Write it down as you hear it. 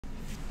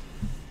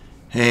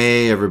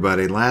Hey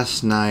everybody,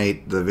 last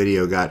night the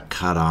video got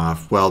cut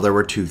off. Well, there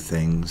were two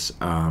things.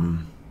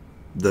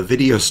 The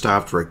video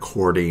stopped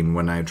recording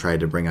when I tried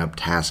to bring up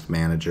Task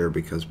Manager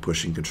because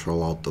pushing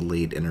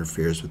Control-Alt-Delete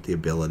interferes with the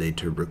ability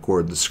to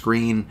record the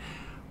screen,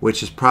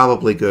 which is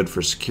probably good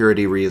for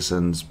security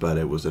reasons, but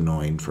it was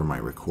annoying for my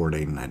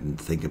recording. I didn't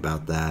think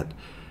about that.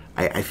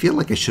 I feel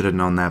like I should have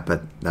known that,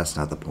 but that's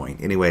not the point.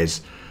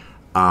 Anyways,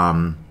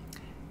 and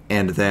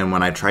then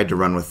when I tried to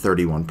run with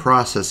 31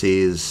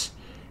 processes,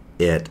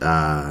 it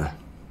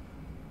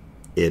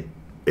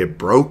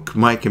broke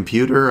my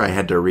computer. I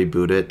had to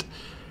reboot it.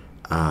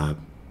 I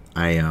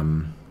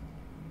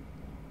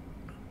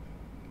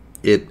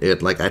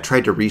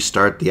tried to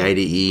restart the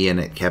IDE and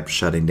it kept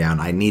shutting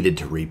down. I needed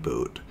to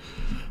reboot.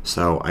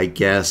 So I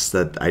guess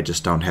that I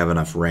just don't have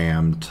enough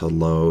RAM to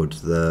load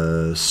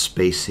the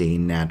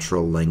spacing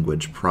natural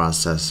language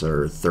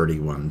processor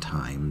 31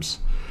 times.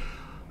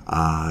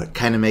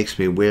 Kind of makes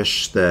me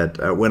wish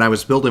that when I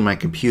was building my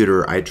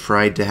computer, I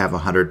tried to have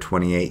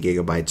 128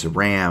 gigabytes of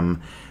RAM,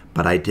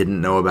 but I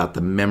didn't know about the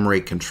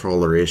memory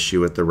controller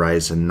issue with the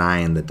Ryzen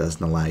 9 that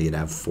doesn't allow you to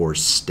have 4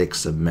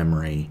 sticks of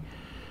memory.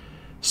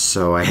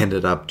 So I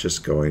ended up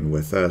just going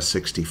with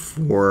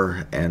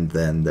 64, and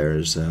then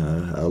there's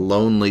a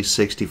lonely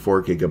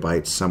 64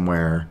 gigabytes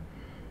somewhere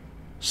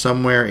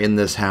in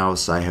this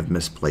house. I have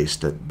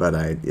misplaced it, but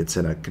it's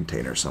in a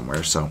container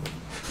somewhere. So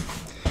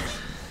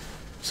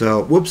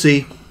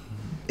whoopsie.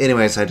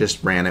 Anyways, I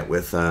just ran it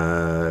with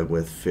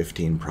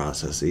 15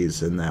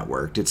 processes, and that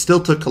worked. It still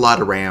took a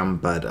lot of RAM,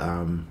 but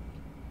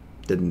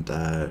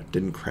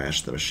didn't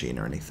crash the machine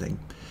or anything.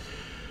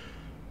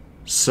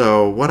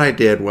 So what I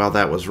did while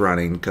that was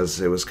running,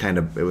 because it was kind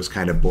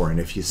of boring.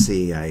 If you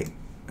see,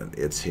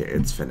 it's here.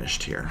 It's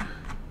finished here.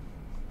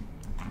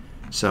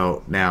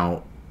 So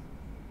now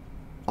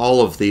all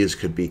of these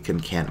could be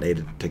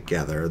concatenated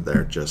together.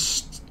 They're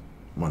just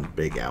one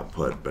big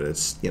output, but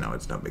it's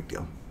it's no big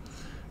deal.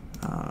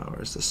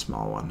 Where's the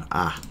small one?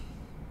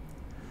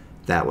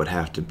 That would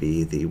have to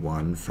be the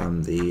one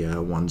from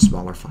the one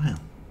smaller file.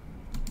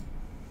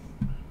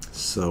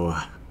 So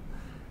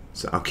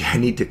okay, I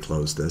need to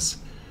close this.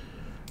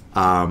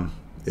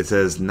 It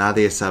says,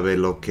 nadie sabe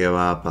lo que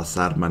va a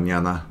pasar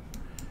mañana.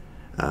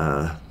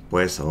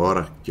 Pues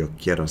ahora yo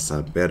quiero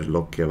saber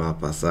lo que va a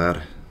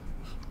pasar.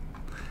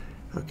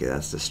 Okay,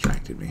 that's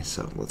distracted me,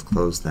 so let's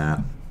close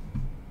that.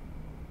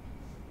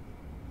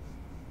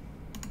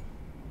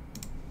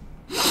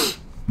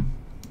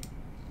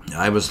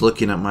 I was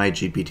looking at my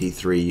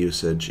GPT-3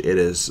 usage. It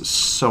is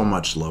so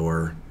much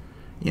lower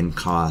in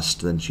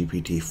cost than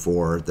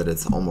GPT-4 that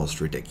it's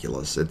almost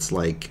ridiculous. It's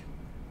like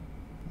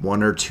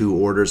 1 or 2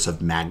 orders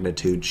of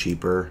magnitude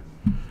cheaper.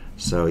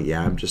 So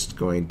yeah, I'm just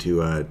going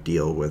to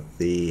deal with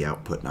the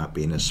output not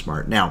being as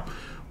smart. Now,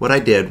 what I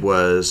did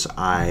was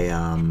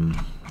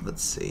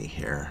let's see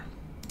here.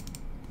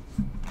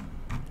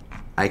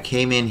 I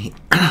came in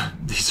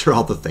these are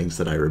all the things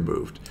that I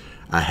removed.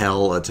 A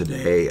hell, a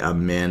today, a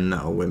min,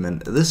 a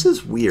women. This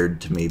is weird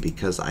to me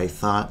because I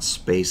thought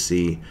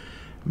Spacey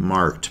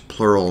marked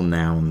plural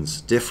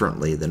nouns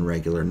differently than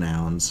regular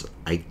nouns.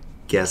 I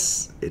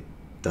guess it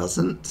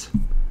doesn't.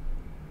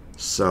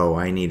 So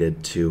I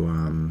needed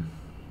to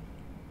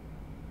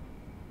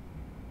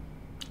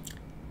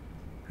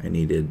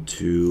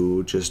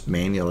just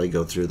manually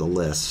go through the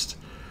list.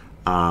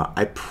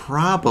 I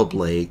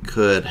probably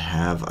could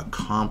have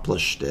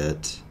accomplished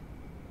it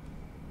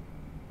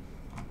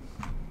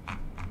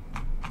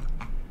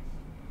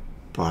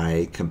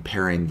by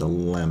comparing the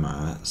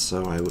lemma.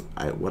 So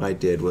what I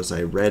did was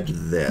I read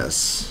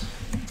this.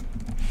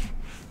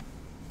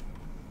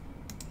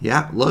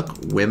 Yeah, look,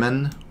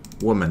 women,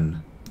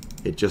 woman.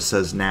 It just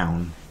says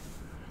noun.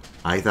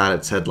 I thought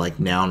it said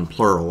like noun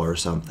plural or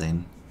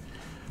something.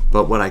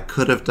 But what I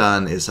could have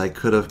done is I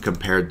could have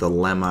compared the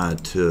lemma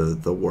to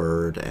the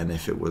word, and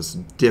if it was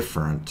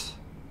different,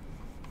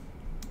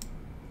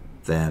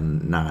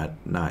 then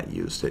not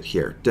used it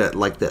here.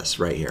 Like this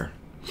right here.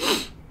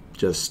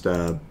 Just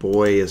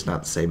boy is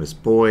not the same as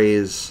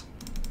boys.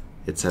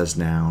 It says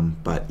noun,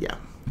 but yeah,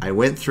 I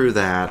went through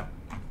that.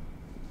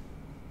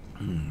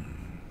 You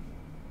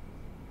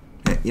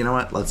know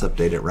what? Let's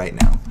update it right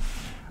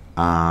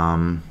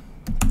now.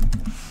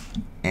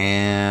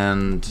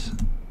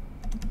 And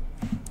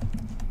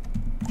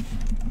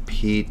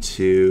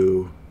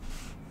P2,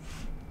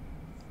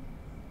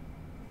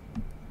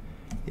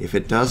 if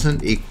it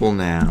doesn't equal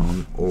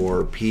noun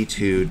or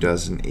P2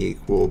 doesn't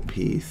equal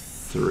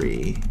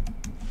P3,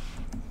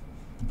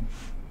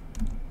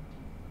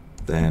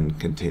 then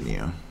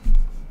continue.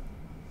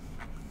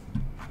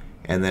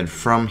 And then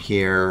from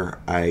here,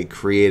 I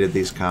created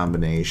these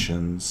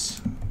combinations.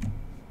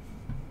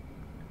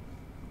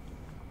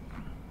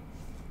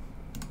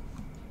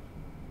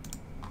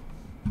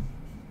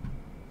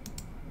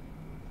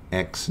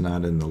 X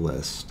not in the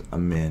list, a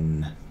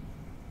min.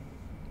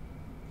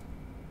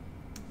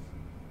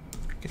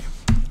 Okay,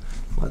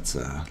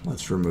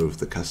 let's remove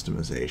the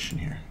customization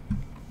here.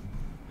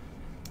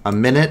 A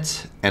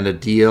minute and a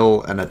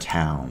deal and a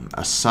town,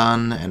 a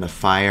sun and a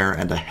fire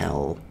and a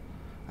hell.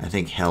 I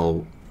think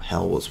hell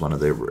Hell was one of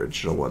the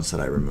original ones that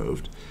I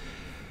removed.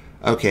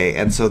 Okay,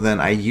 and so then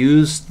I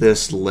used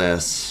this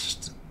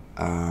list.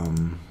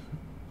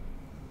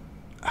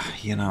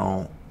 You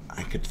know,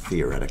 I could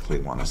theoretically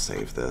want to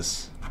save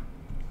this.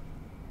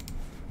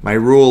 My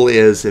rule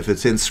is if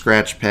it's in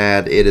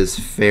Scratchpad, it is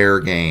fair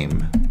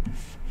game.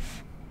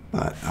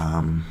 But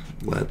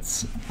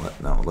let's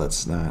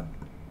not.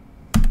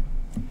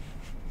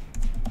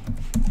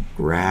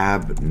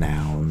 Grab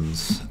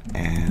nouns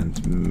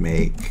and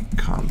make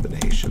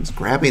combinations.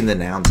 Grabbing the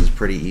nouns is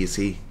pretty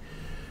easy,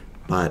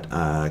 but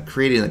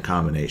creating the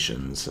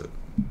combinations,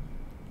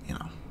 you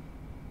know,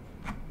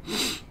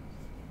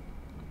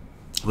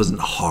 it wasn't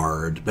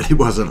hard, but it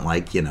wasn't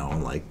like, you know,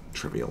 like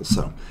trivial.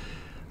 So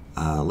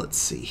let's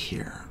see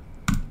here.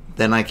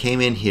 Then I came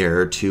in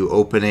here to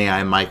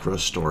OpenAI micro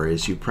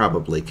stories. You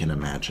probably can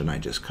imagine I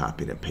just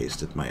copied and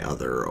pasted my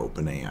other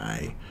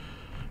OpenAI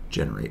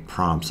generate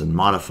prompts and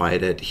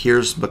modified it.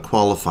 Here's the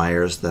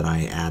qualifiers that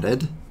I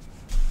added.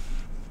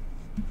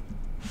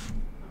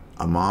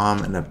 A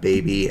mom and a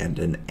baby and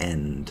an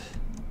end.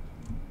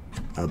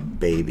 A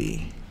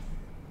baby.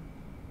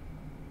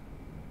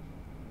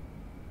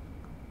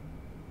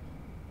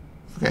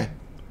 Okay,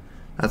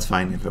 that's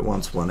fine. If it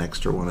wants one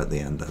extra one at the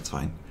end, that's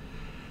fine.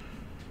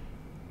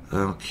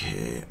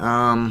 Okay,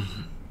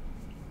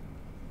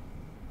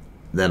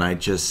 then I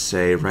just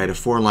say, write a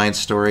 4-line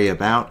story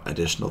about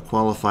additional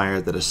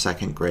qualifier that a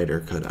second grader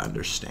could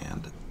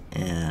understand.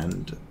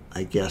 And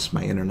I guess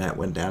my internet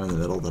went down in the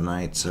middle of the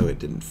night, so it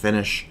didn't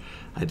finish.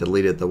 I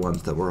deleted the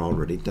ones that were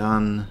already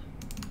done.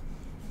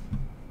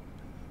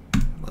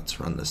 Let's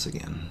run this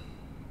again.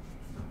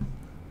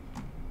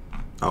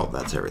 Oh,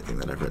 that's everything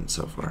that I've written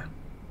so far.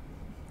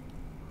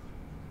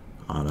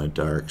 On a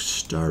dark,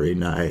 starry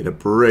night, a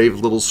brave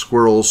little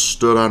squirrel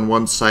stood on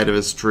one side of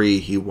his tree.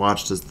 He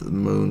watched as the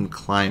moon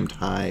climbed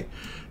high,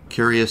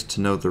 curious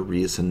to know the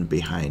reason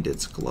behind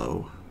its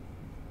glow.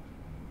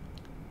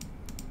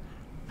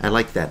 I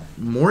like that.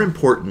 More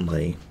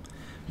importantly,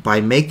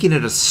 by making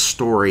it a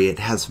story, it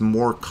has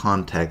more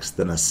context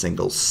than a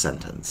single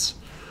sentence,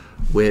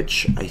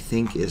 which I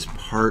think is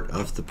part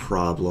of the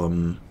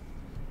problem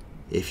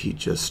if you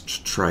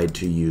just tried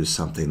to use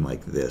something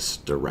like this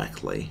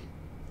directly.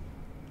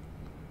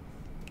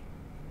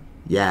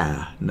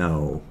 Yeah,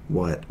 no,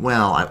 what?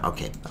 Well,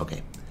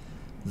 okay.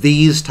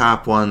 These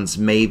top ones,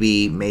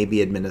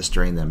 maybe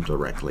administering them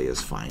directly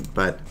is fine.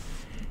 But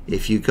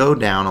if you go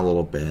down a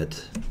little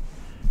bit,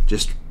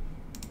 just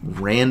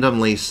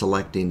randomly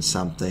selecting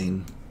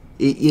something,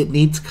 it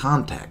needs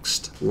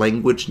context.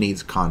 Language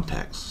needs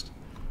context.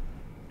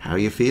 How are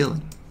you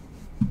feeling?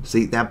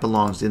 See, that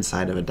belongs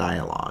inside of a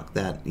dialogue.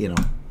 That, you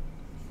know.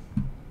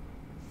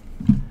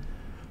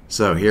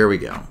 So here we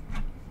go.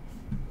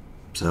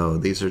 So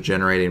these are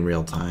generating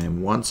real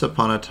time. Once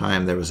upon a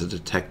time, there was a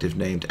detective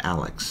named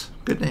Alex.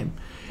 Good name.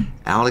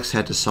 Alex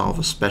had to solve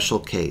a special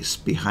case.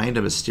 Behind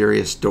a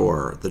mysterious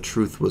door, the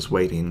truth was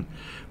waiting.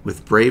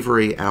 With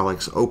bravery,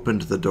 Alex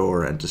opened the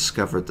door and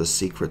discovered the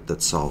secret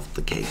that solved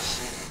the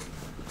case.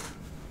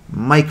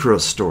 Micro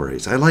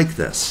stories. I like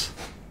this.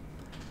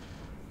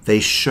 They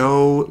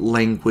show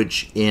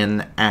language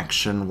in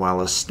action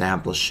while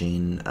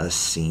establishing a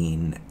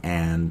scene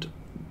and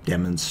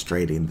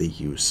demonstrating the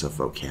use of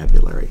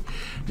vocabulary.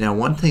 Now,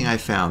 one thing I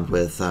found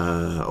with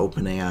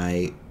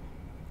OpenAI,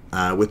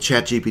 with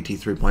ChatGPT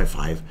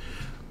 3.5,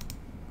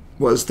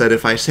 was that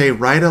if I say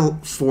write a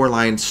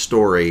 4-line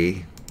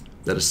story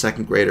that a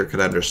second grader could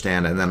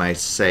understand, and then I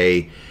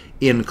say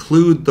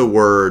include the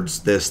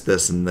words this,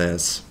 this, and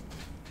this,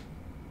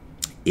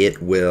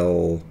 it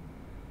will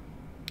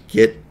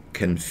get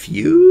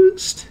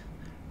confused,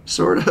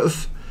 sort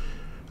of.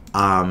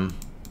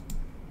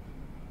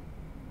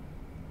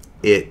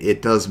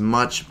 It does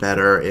much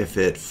better if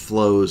it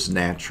flows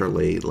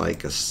naturally,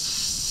 like a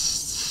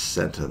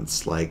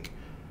sentence, like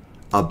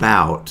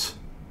about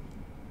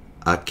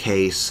a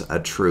case, a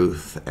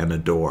truth, and a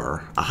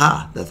door.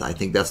 Aha! I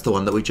think that's the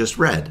one that we just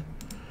read.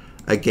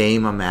 A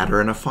game, a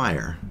matter, and a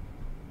fire.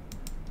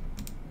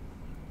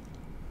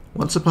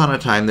 Once upon a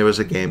time, there was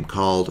a game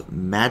called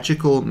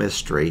Magical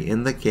Mystery.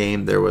 In the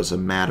game, there was a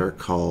matter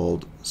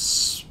called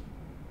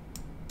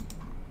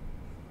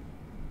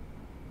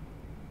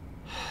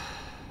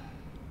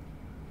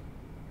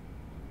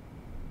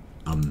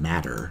a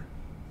matter.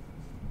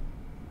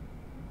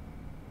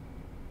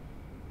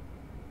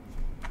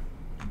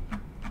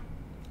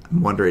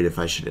 I'm wondering if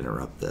I should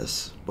interrupt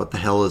this. What the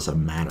hell is a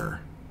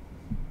matter?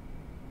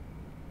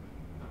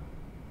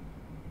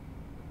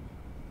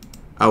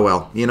 Oh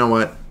well, you know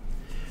what?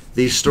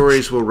 These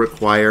stories will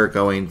require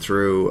going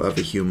through of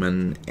a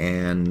human,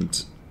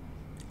 and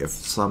if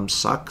some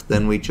suck,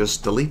 then we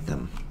just delete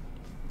them.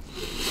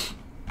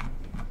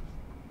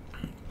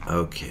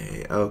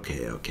 Okay.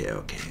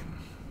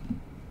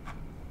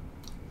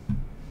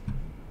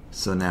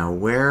 So now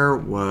where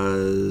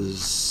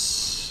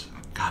was...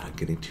 God, I'm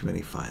getting too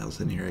many files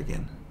in here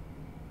again.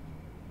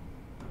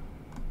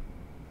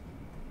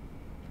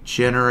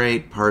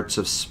 Generate parts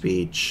of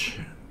speech.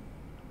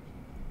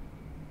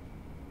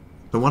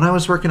 The one I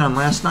was working on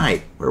last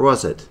night. Where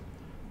was it?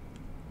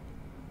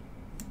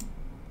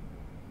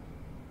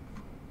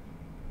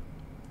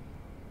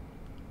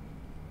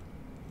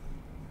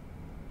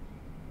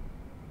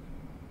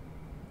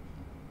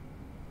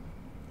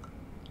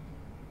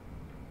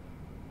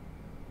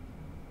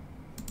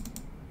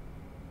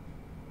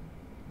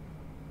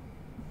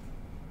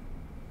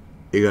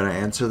 You gonna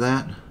answer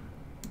that?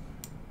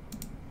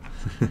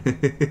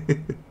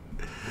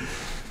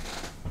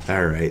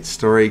 All right,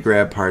 story,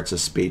 grab parts of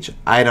speech.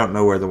 I don't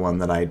know where the one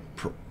that I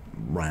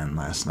ran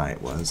last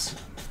night was.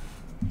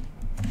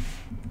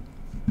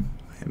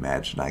 I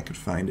imagine I could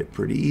find it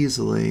pretty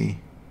easily.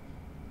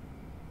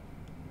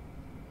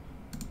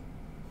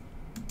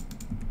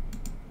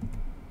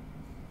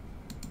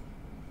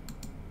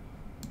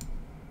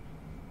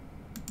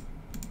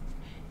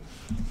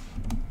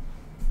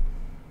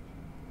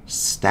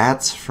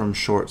 Stats from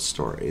short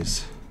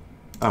stories.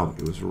 Oh,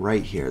 it was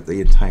right here the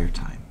entire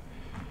time.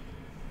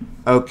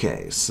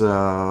 Okay,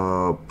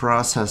 so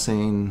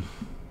processing.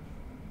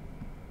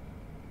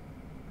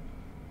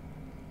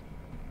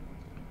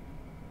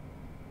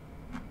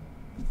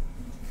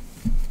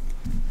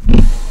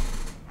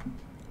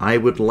 I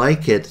would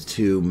like it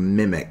to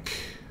mimic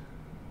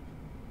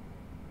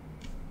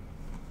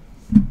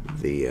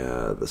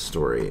the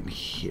story in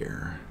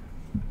here.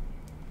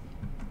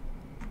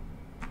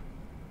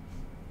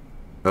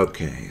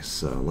 Okay,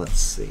 so let's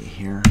see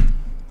here.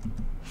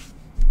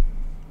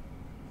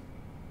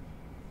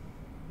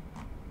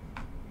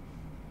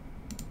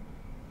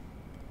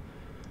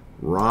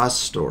 Raw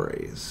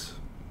stories.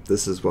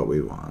 This is what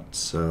we want.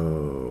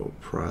 So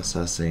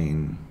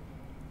processing.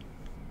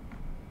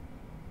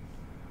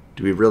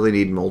 Do we really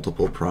need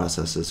multiple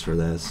processes for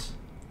this?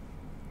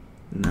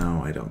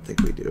 No, I don't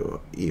think we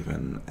do,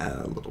 even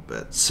a little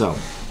bit. So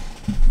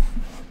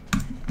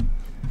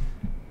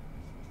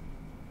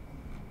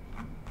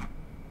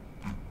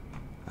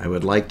I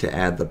would like to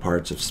add the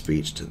parts of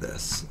speech to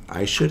this.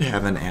 I should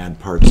have an add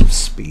parts of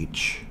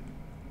speech.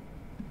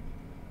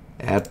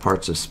 Add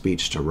parts of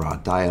speech to raw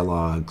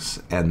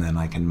dialogues, and then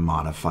I can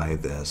modify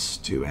this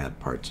to add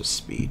parts of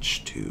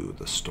speech to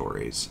the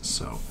stories.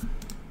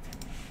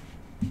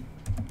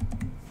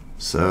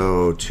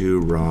 So to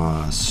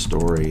raw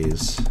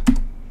stories.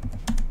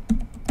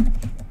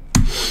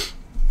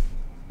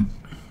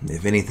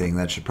 If anything,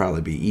 that should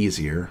probably be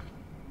easier.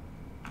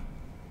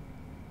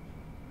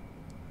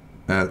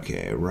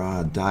 Okay,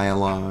 raw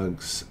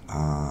dialogues,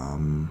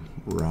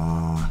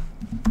 raw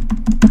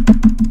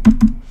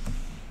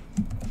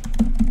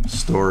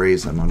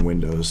stories. I'm on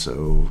Windows,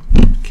 so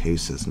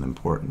case isn't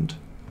important.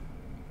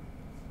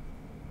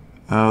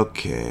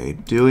 Okay,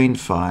 doing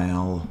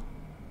file.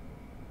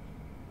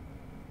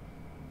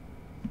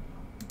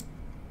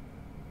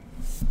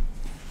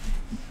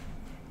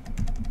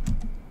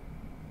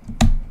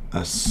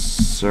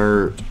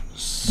 Assert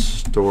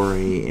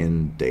story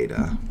in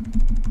data.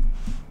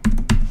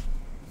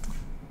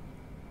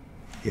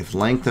 If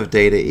length of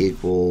data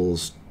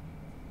equals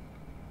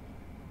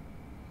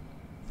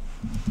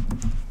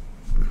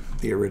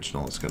the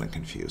original, is going to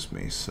confuse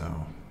me,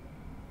 so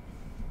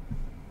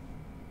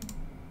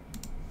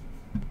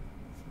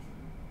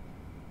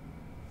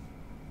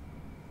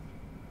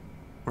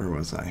where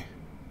was I?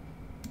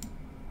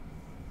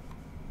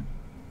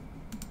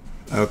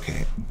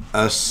 Okay,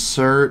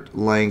 assert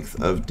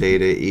length of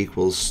data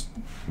equals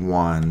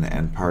 1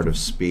 and part of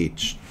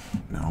speech.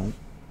 No.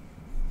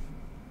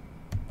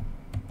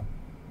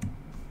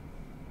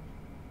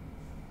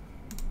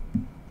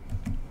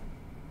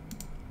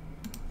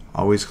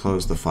 Always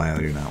close the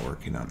file you're not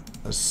working on.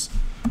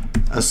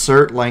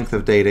 Assert length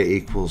of data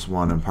equals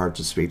 1 and parts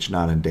of speech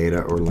not in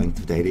data, or length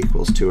of data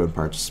equals 2 and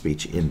parts of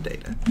speech in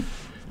data.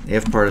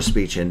 If part of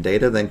speech in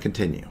data, then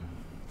continue.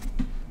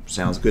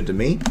 Sounds good to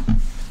me.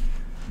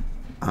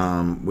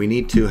 We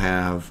need to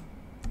have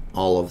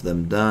all of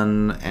them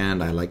done,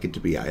 and I like it to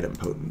be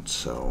idempotent,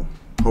 so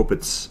hope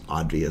it's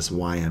obvious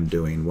why I'm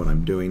doing what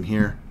I'm doing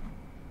here.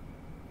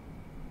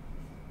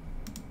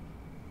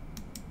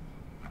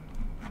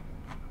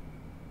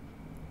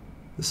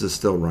 This is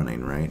still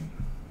running, right?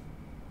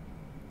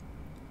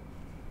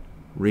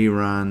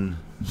 Rerun,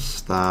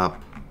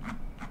 stop.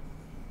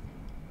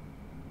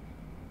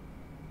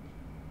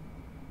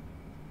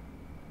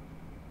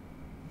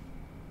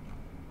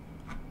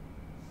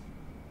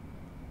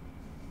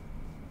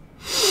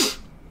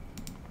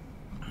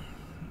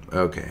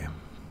 Okay.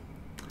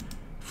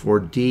 For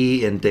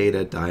D in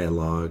data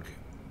dialog,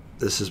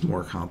 this is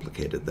more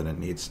complicated than it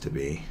needs to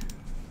be.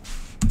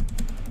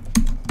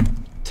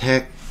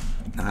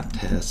 Not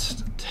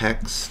test.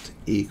 Text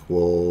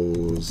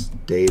equals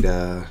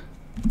data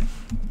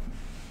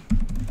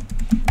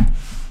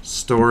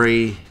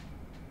story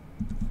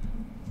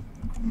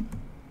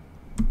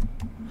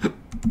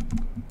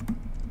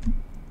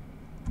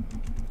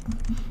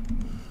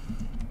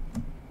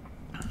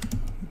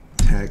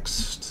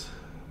text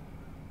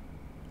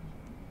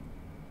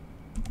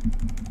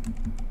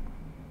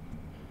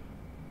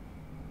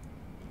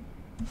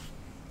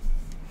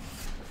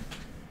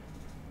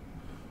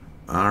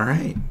all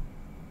right.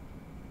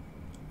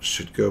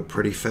 Should go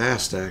pretty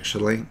fast,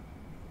 actually.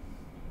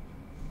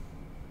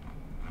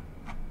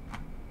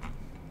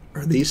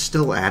 Are these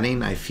still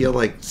adding? I feel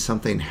like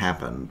something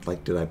happened.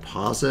 Like, did I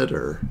pause it,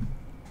 or?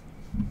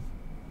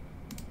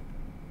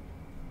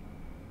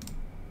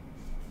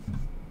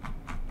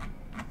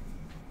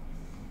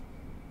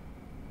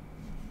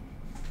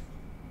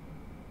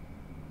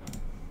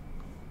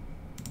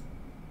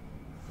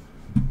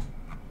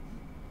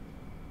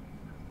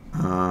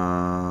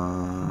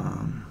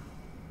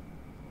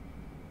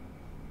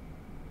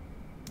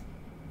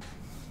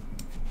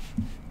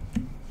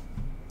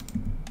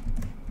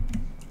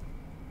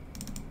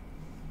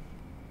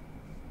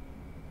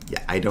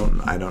 I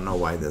don't know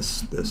why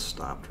this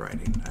stopped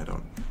writing. I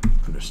don't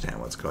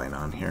understand what's going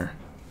on here.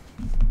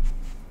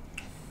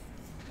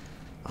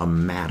 A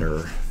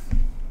matter.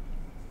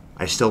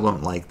 I still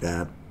don't like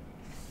that.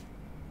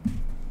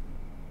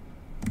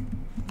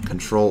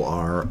 Control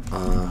R,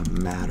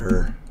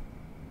 matter.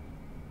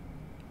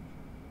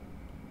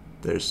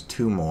 There's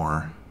two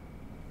more.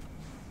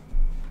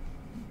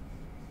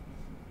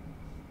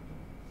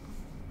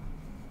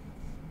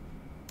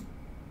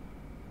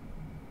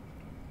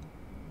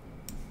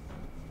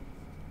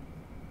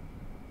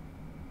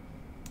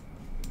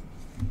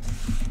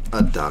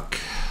 A duck.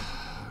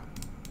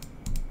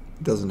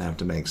 It doesn't have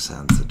to make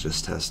sense. It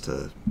just has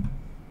to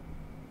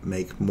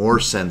make more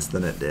sense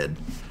than it did.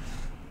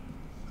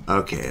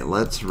 Okay,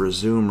 let's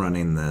resume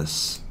running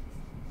this.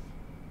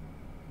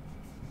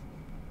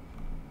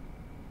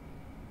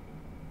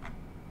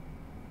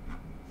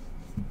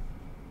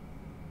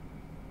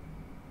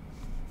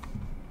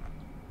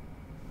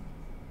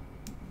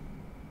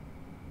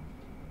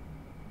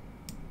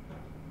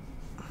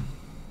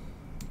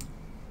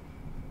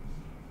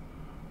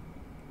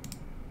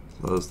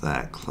 Close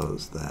that,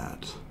 close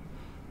that.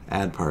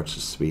 Add parts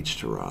of speech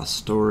to raw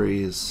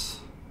stories.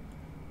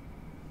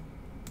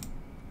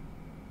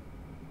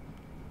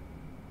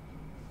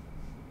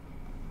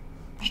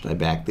 Should I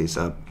back these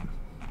up?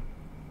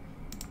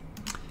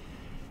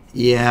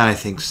 Yeah, I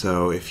think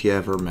so. If you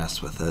ever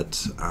mess with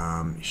it,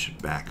 you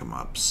should back them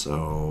up.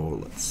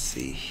 So let's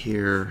see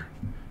here.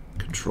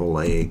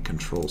 Control A,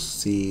 Control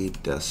C,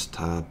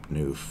 desktop,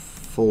 new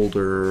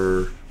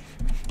folder,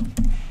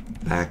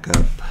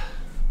 backup.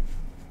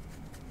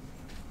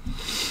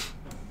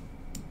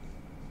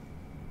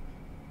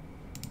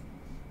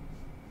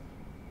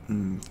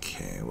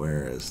 Okay,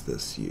 where is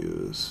this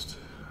used?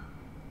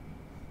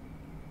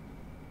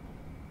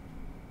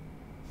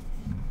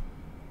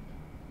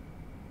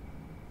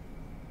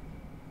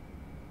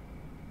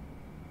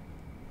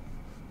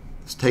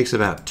 This takes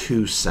about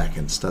 2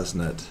 seconds,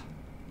 doesn't it?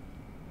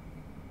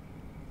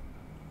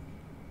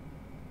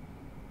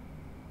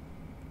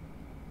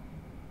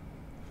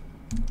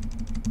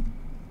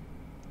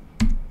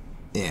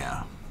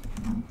 Yeah.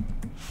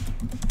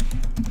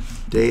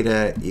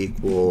 Data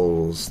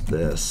equals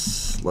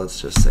this, let's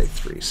just say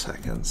 3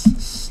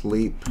 seconds.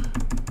 Sleep,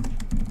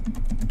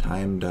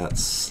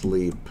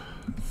 time.sleep,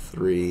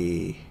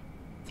 3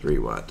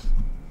 what?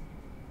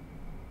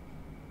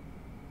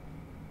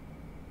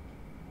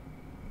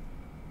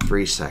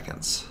 3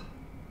 seconds.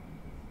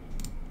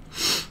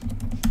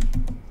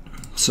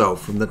 So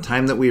from the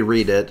time that we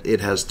read it,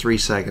 it has 3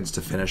 seconds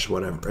to finish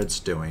whatever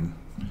it's doing.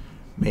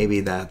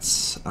 Maybe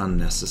that's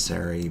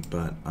unnecessary,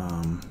 but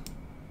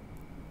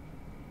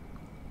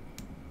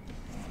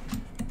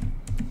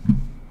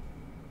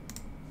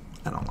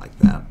I don't like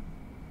that.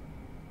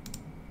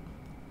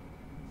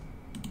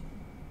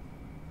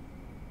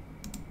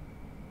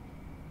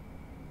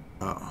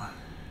 Oh.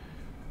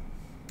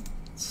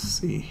 Let's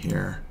see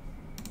here.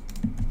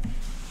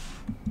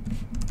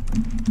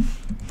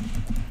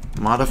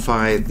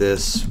 Modify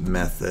this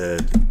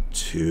method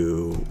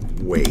to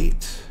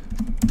wait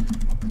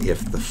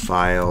if the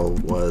file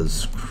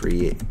was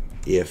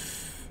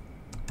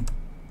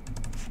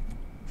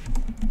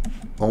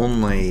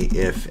only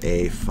if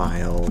a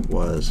file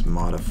was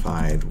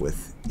modified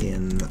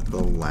within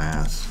the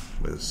last,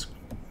 was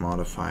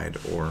modified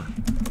or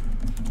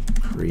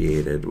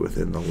created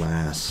within the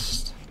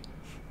last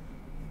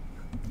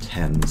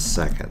 10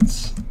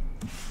 seconds.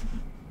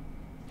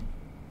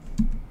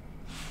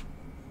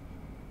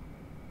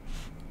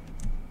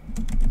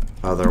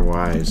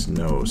 Otherwise,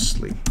 no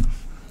sleep.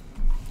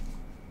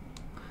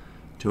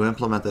 To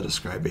implement the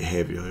described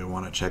behavior, you'll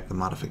want to check the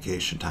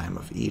modification time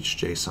of each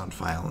JSON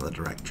file in the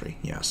directory.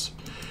 Yes.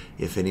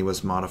 If any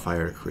was modified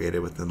or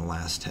created within the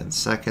last 10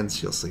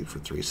 seconds, you'll sleep for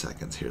 3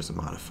 seconds. Here's a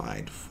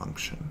modified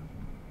function.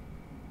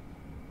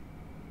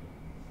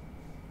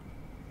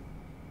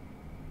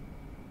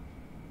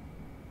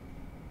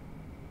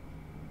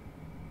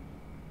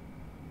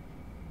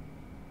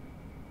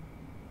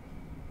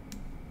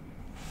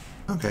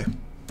 Okay.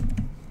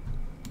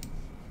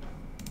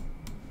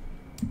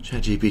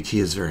 ChatGPT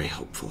is very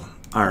helpful.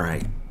 All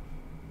right.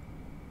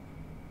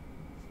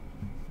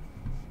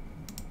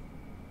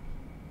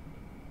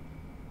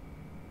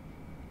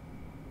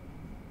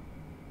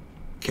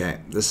 Okay,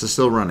 this is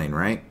still running,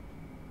 right?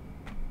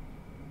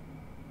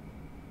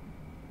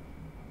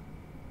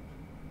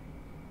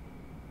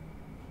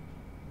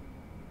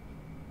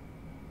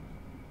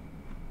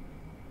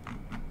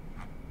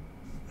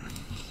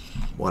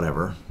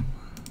 Whatever.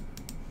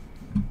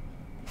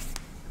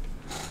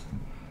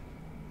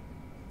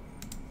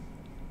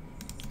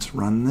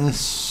 Run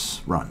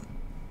this, run.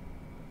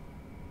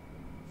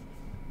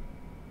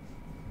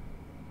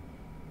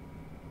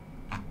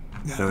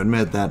 Gotta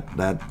admit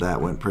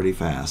that went pretty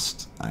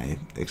fast. I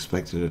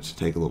expected it to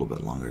take a little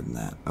bit longer than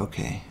that.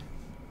 Okay.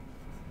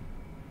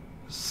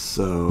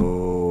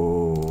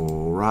 So,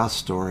 raw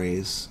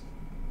stories.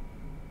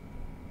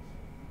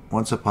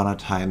 Once upon a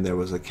time there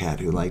was a cat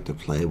who liked to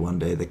play. One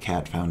day the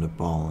cat found a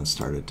ball and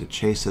started to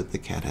chase it. The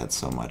cat had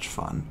so much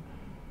fun.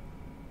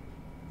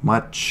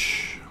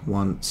 Much,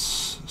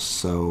 once,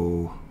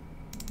 so,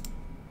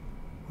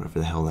 whatever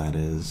the hell that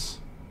is.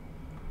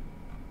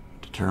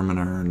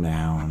 Determiner,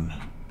 noun.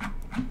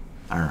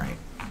 All right.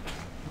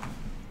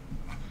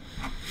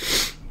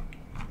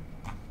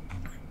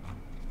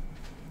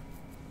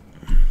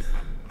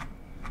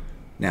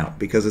 Now,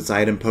 because it's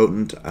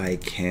idempotent, I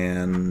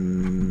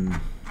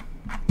can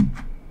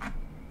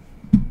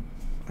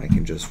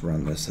just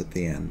run this at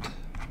the end.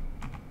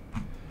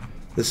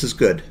 This is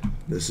good.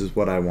 This is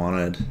what I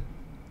wanted.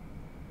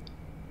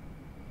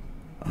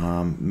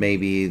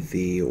 Maybe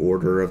the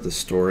order of the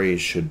story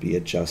should be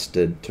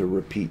adjusted to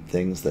repeat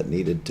things that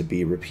needed to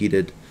be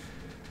repeated.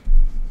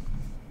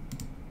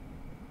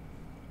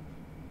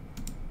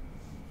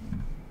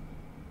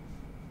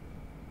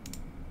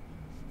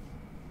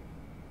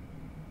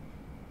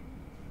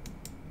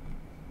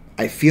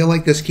 I feel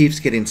like this keeps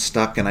getting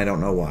stuck, and I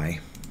don't know why.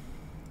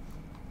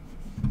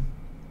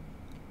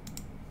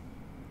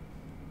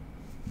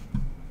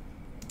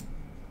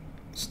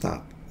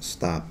 Stop.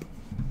 Stop.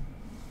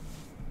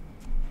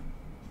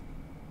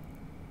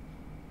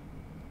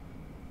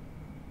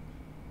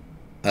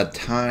 A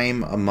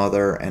time, a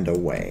mother, and a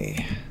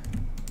way.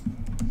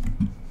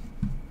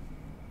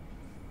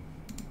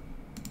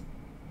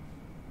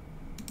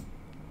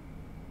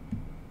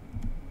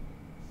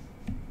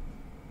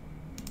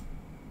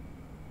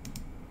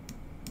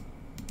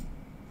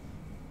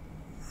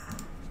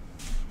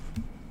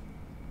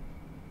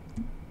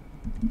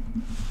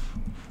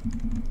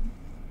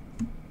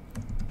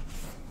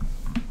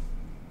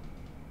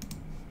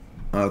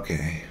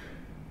 Okay.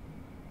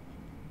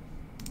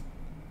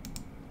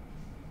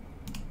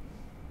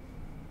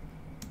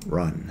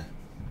 Run.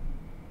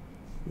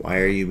 Why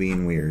are you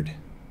being weird?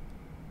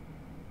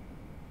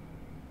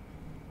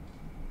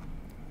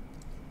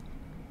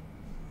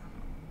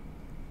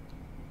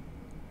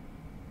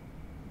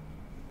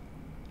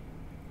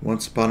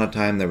 Once upon a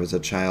time there was a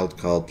child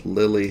called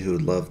Lily who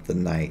loved the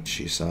night.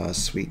 She saw a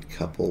sweet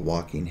couple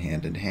walking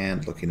hand in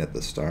hand, looking at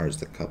the stars.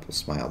 The couple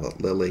smiled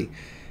at Lily,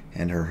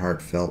 and her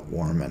heart felt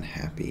warm and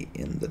happy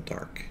in the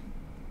dark.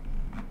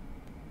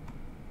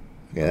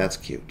 Okay, that's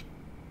cute.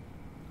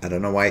 I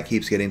don't know why it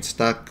keeps getting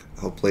stuck.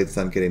 Hopefully it's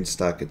not getting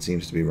stuck. It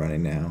seems to be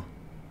running now.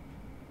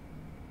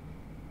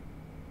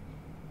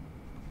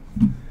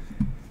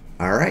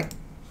 All right.